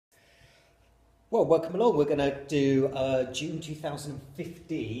Well, welcome along. We're going to do June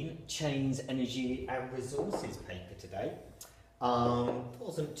 2015 Chains, Energy and Resources paper today.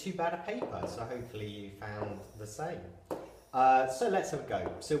 Wasn't too bad a paper, so hopefully you found the same. So let's have a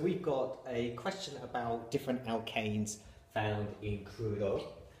go. So we've got a question about different alkanes found in crude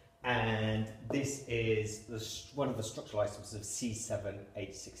oil. And this is one of the structural isomers of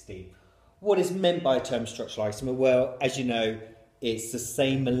C7H16. What is meant by a term structural isomer? Well, as you know, it's the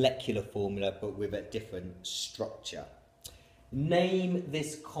same molecular formula but with a different structure. Name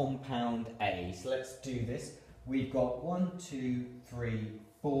this compound A. So let's do this. We've got 1, 2, 3,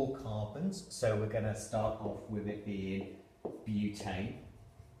 4 carbons. So we're going to start off with it being butane.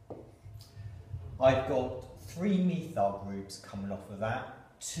 I've got 3 methyl groups coming off of that.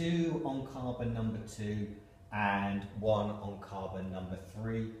 2 on carbon number 2 and 1 on carbon number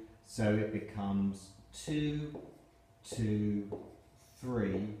 3. So it becomes 2, 2,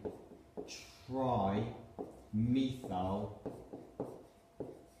 3 trimethyl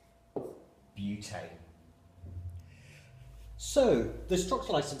butane. So the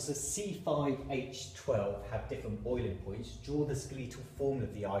structural isomers of C5H12 have boiling points. Draw the skeletal formula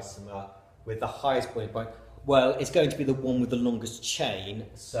of the isomer with the highest boiling point. Well, it's going to be the one with the longest chain.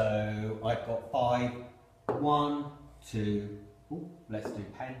 So I've got 5, 1, 2, let's do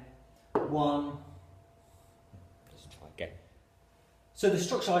pen. 1, let's try again. So the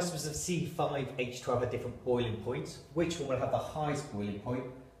structural isomers of C5H12 have different boiling points. Which one will have the highest boiling point?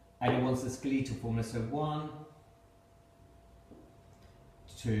 And it wants the skeletal formula. So 1,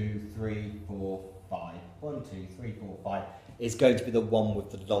 2, 3, 4, 5. 1, 2, 3, 4, 5 is going to be the one with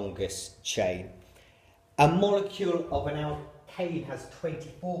the longest chain. A molecule of an alkane has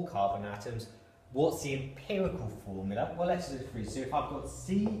 24 carbon atoms. What's the empirical formula? Well, let's do it through. So if I've got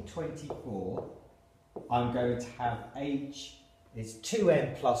C24, I'm going to have H is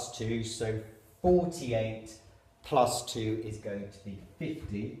 2n plus 2, so 48 plus 2 is going to be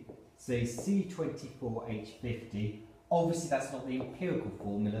 50. So C24H50. Obviously, that's not the empirical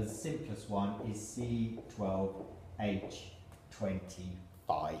formula. The simplest one is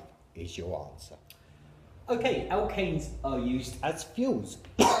C12H25 is your answer. Okay, alkanes are used as fuels.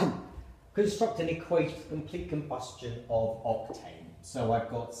 Construct an equation for complete combustion of octane. So I've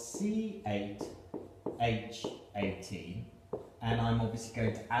got C8H18, and I'm obviously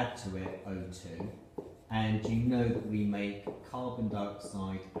going to add to it O2. And you know that we make carbon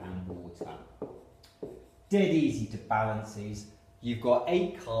dioxide and water. Dead easy to balance these. You've got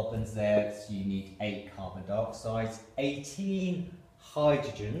 8 carbons there, so you need 8 carbon dioxides, 18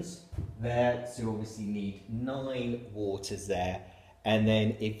 hydrogens there, so you obviously need 9 waters there. And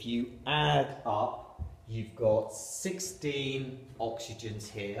then if you add up, you've got 16 oxygens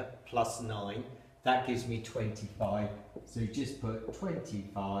here, plus 9. That gives me 25. So just put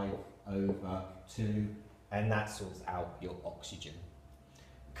 25 over 2, and that sorts out your oxygen.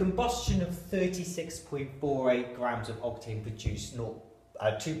 Combustion of 36.48 grams of octane produced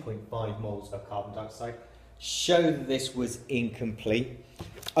 2.5 moles of carbon dioxide. Show that this was incomplete.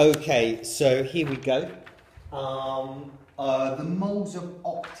 Okay, so here we go. The moles of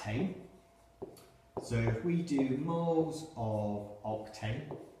octane. So if we do moles of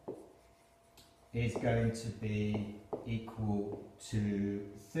octane, is going to be equal to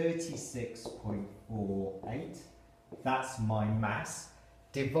 36.48. That's my mass,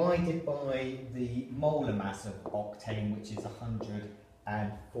 divided by the molar mass of octane, which is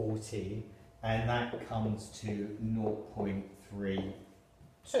 114, and that comes to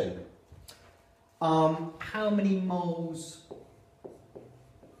 0.32. How many moles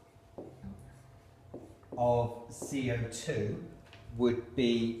of CO2 would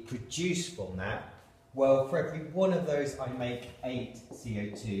be produced from that? Well, for every one of those I make 8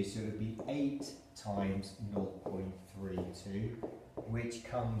 CO2, so it would be 8 times 0.32, which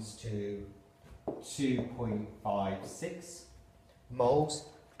comes to 2.56 moles.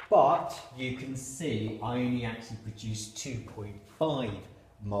 But you can see I only actually produced 2.5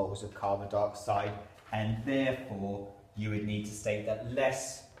 moles of carbon dioxide, and therefore you would need to state that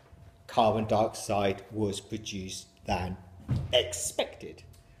less carbon dioxide was produced than expected.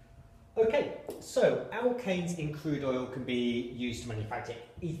 Okay, so alkanes in crude oil can be used to manufacture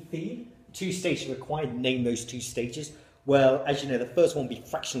ethene. 2 stages required. Name those 2 stages. Well, as you know, the first one would be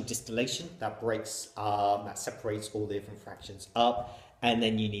fractional distillation. That that separates all the different fractions up, and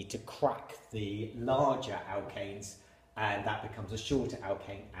then you need to crack the larger alkanes, and that becomes a shorter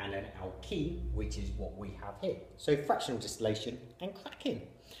alkane and an alkene, which is what we have here. So fractional distillation and cracking.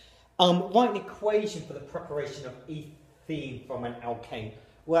 Write an equation for the preparation of ethene from an alkane.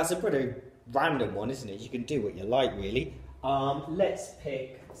 Well, that's a pretty random one, isn't it? You can do what you like, really. Let's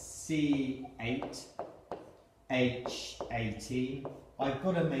pick C8, H18. I've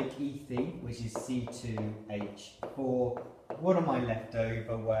got to make ethene, which is C2H4. What am I left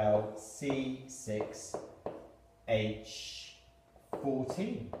over? Well,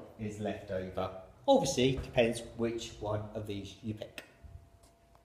 C6H14 is left over. Obviously, depends which one of these you pick.